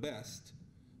because they're the best.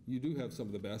 You do have some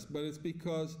of the best, but it's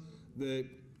because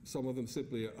some of them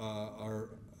simply are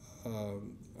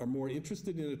more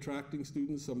interested in attracting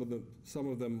students. Some of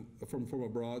them from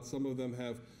abroad. Some of them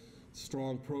have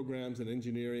strong programs in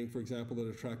engineering, for example, that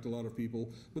attract a lot of people.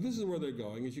 But this is where they're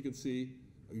going. As you can see,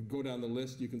 you go down the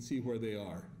list, you can see where they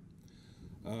are.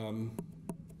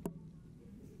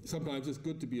 Sometimes it's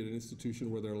good to be at an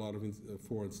institution where there are a lot of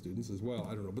foreign students as well.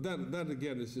 I don't know. But that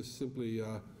again, is just simply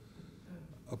a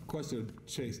question of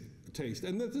taste.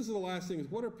 And this is the last thing, is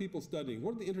what are people studying?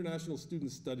 What are the international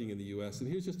students studying in the US? And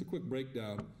here's just a quick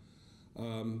breakdown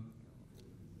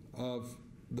of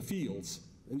the fields.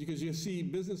 And because you see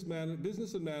business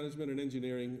and management and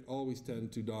engineering always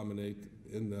tend to dominate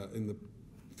in the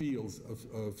fields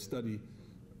of study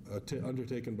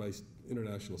undertaken by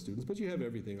international students, but you have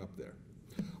everything up there.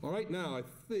 All right, now I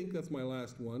think that's my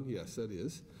last one. Yes, that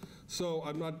is. So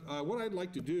what I'd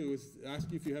like to do is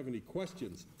ask you if you have any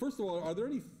questions. First of all, are there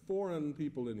any foreign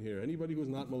people in here? Anybody who's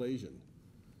not Malaysian?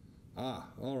 Ah,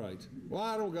 all right. Well,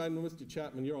 I don't know, Mr.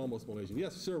 Chapman, you're almost Malaysian.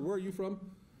 Yes, sir, where are you from?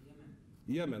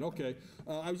 Yemen, okay.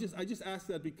 I just asked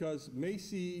that because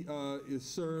Macy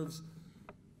serves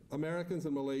Americans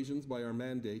and Malaysians by our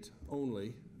mandate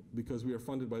only, because we are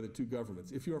funded by the 2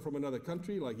 governments. If you are from another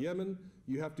country like Yemen,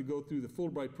 you have to go through the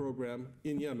Fulbright program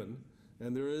in Yemen,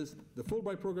 and the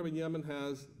Fulbright program in Yemen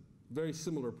has very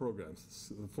similar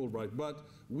programs, Fulbright, but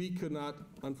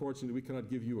unfortunately, we cannot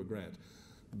give you a grant.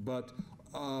 But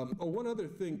one other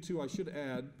thing too I should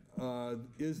add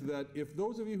is that if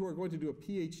those of you who are going to do a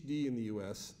Ph.D. in the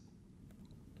US,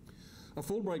 a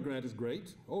Fulbright grant is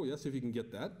great. Oh yes, if you can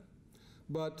get that.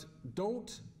 But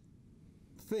don't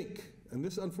think, and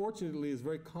this unfortunately is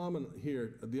very common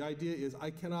here, the idea is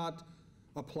I cannot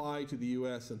apply to the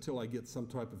US until I get some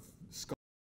type of